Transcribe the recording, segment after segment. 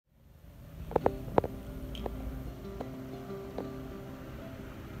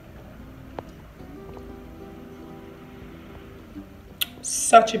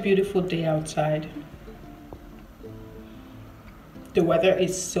Such a beautiful day outside. The weather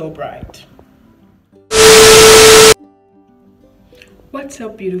is so bright. What's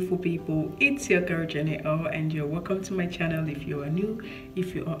up, beautiful people? It's your girl Jenny O, and you're welcome to my channel. If you are new,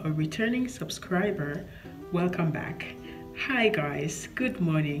 if you are a returning subscriber, welcome back. Hi guys, good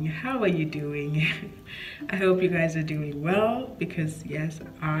morning. How are you doing? I hope you guys are doing well, because yes,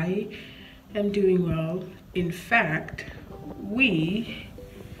 I am doing well. In fact, we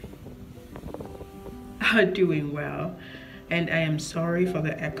are doing well, and I am sorry for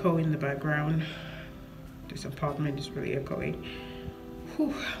the echo in the background. This apartment is really echoing.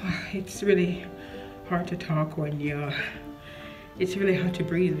 Whew, it's really hard to talk when it's really hard to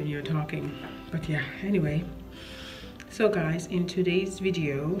breathe when you're talking. But yeah, anyway, so guys, in today's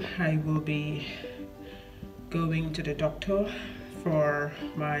video I will be going to the doctor for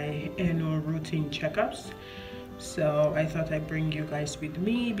my annual routine checkups. So I thought I'd bring you guys with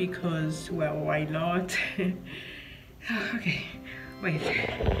me because, well, why not? Okay, wait,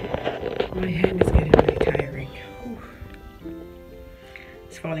 my hand is getting really tiring. Whew.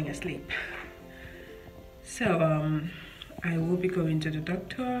 It's falling asleep. So I will be going to the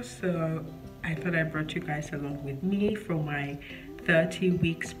doctor, so I thought I brought you guys along with me for my 30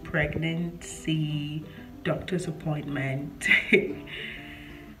 weeks pregnancy doctor's appointment.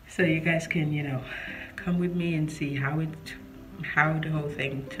 So you guys can, come with me and see how the whole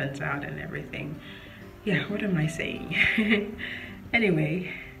thing turns out and everything. Yeah, what am I saying?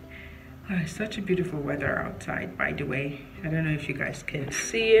 Anyway, it's such a beautiful weather outside, by the way. I don't know if you guys can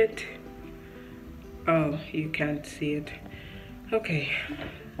see it. Oh, you can't see it. Okay.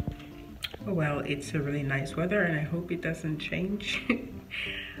 Oh, well, it's a really nice weather, and I hope it doesn't change.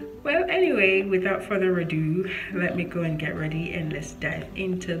 Well, anyway, without further ado, let me go and get ready and let's dive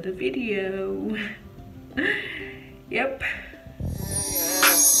into the video. Yep.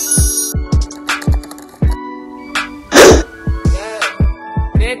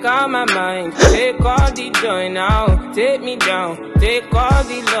 Take all my mind, take all the joy now. Take me down, take all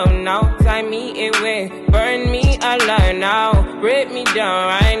the love now. Tie me away, burn me alive now. Break me down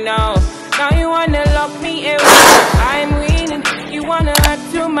right now. Now you wanna lock me away. I'm winning, you wanna add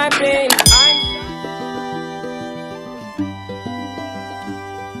to my pain.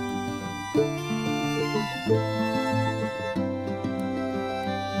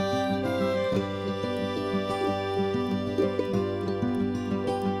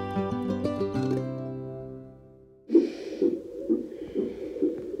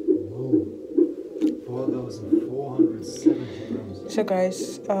 So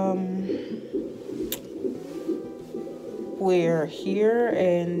guys, we're here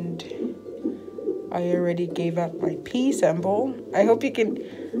and I already gave out my pee sample. I hope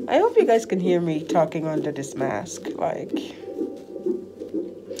you guys can hear me talking under this mask. Like,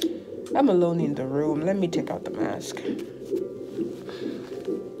 I'm alone in the room. Let me take out the mask.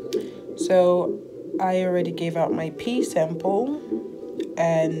 So I already gave out my pee sample,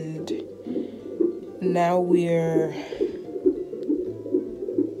 and now we're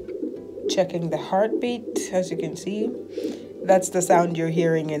checking the heartbeat. As you can see, that's the sound you're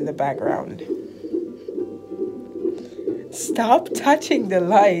hearing in the background. Stop touching the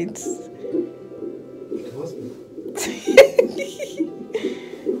lights.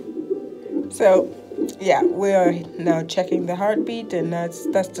 So yeah, we are now checking the heartbeat, and that's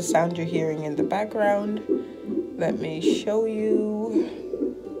the sound you're hearing in the background. Let me show you.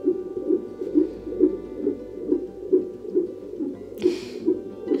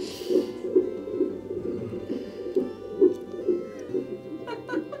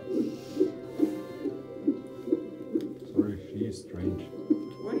 Strange.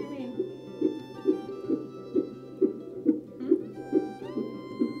 What do you mean?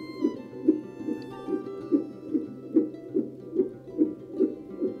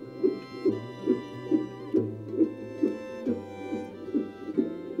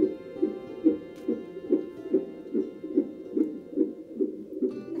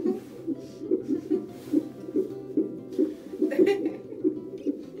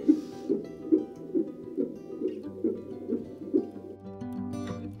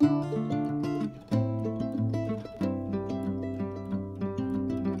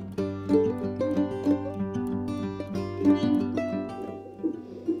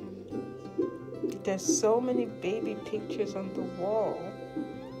 There's so many baby pictures on the wall.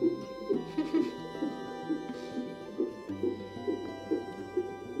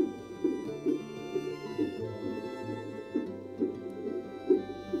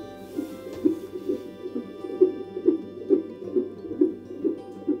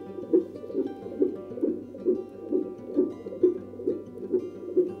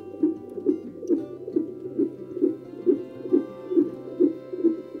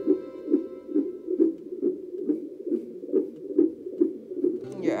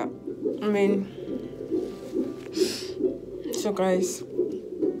 I mean, so guys,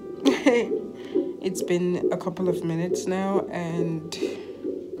 it's been a couple of minutes now and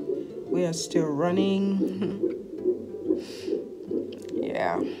we are still running.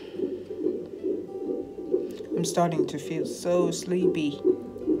 Yeah, I'm starting to feel so sleepy.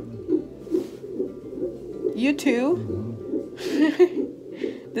 You too?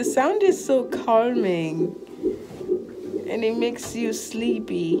 The sound is so calming and it makes you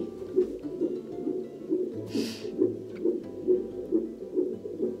sleepy.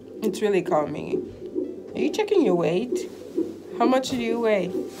 It's really calming. Are you checking your weight? How much do you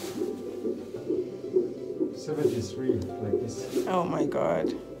weigh? 73, like this. Oh my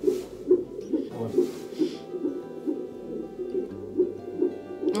god. What?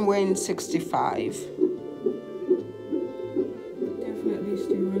 I'm weighing 65. Definitely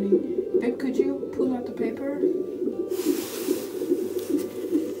still running. Babe, could you pull out the paper?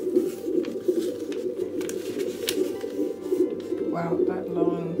 Wow, that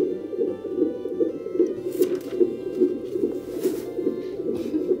long.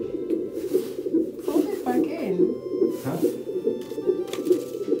 Fold it back in. Huh?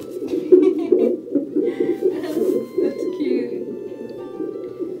 That's cute.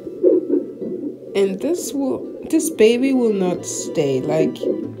 And this baby will not stay. Like,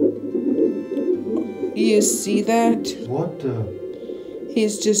 you see that? What the?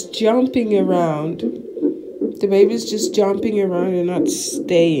 He's just jumping around. The baby's just jumping around and not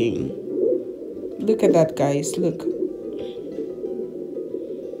staying. Look at that, guys. Look.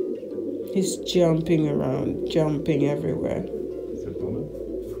 He's jumping around, jumping everywhere. Is that normal?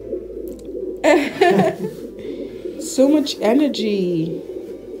 So much energy.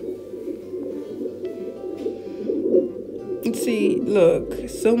 See, look,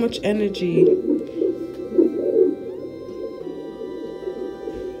 so much energy.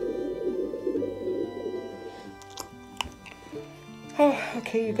 Oh,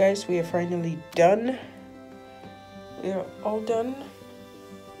 okay, you guys, we are finally done. We are all done.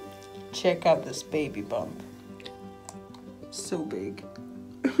 Check out this baby bump. So big.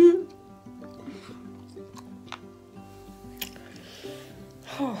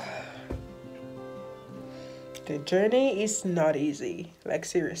 The journey is not easy. Like,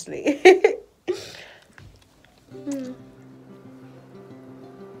 seriously.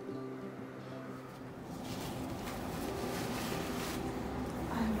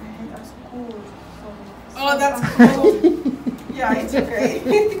 Oh, that's cool. Yeah, it's okay.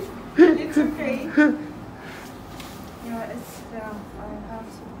 It's okay. Yeah, it's I have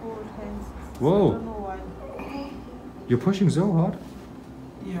support hands. Whoa. I don't know why. You're pushing so hard.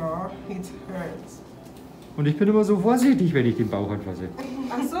 Yeah, it hurts. Und ich bin immer so vorsichtig, wenn ich den Bauch anfasse.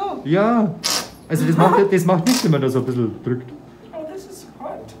 Ach so. Ja. Also das macht nichts, wenn man das so ein bisschen drückt. Oh, this is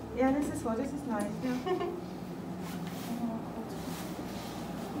hot. Yeah, this is what this is nice. Yeah.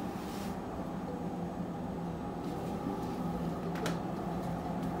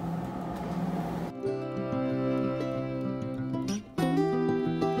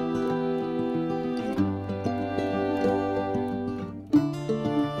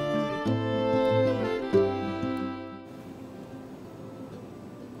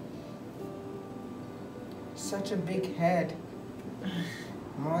 Such a big head.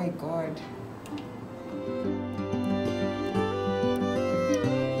 My God.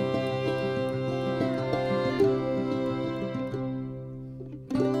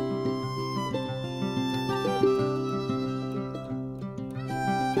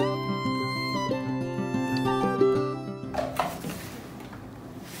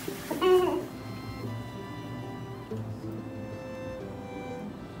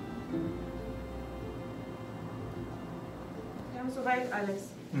 Soweit alles.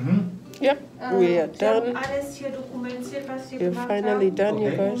 Yep, we are Sie haben done. alles hier dokumentiert, was Sie We're gemacht finally haben. done, you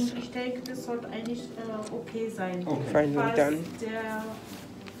Okay. guys. Und ich denke, das sollte eigentlich okay sein. Okay. Finally Falls done. der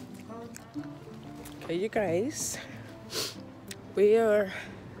Okay, you guys, we are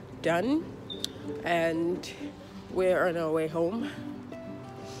done and we're on our way home.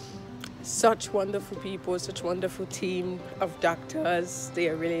 Such wonderful people, such wonderful team of doctors. They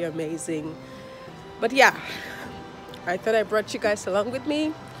are really amazing. But yeah, I thought I brought you guys along with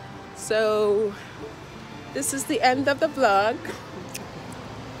me. So this is the end of the vlog.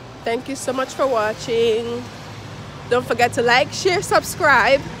 Thank you so much for watching. Don't forget to like, share,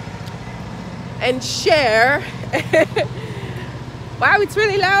 subscribe, and share. Wow, it's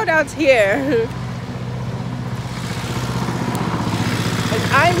really loud out here. And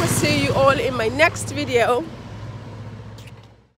I will see you all in my next video.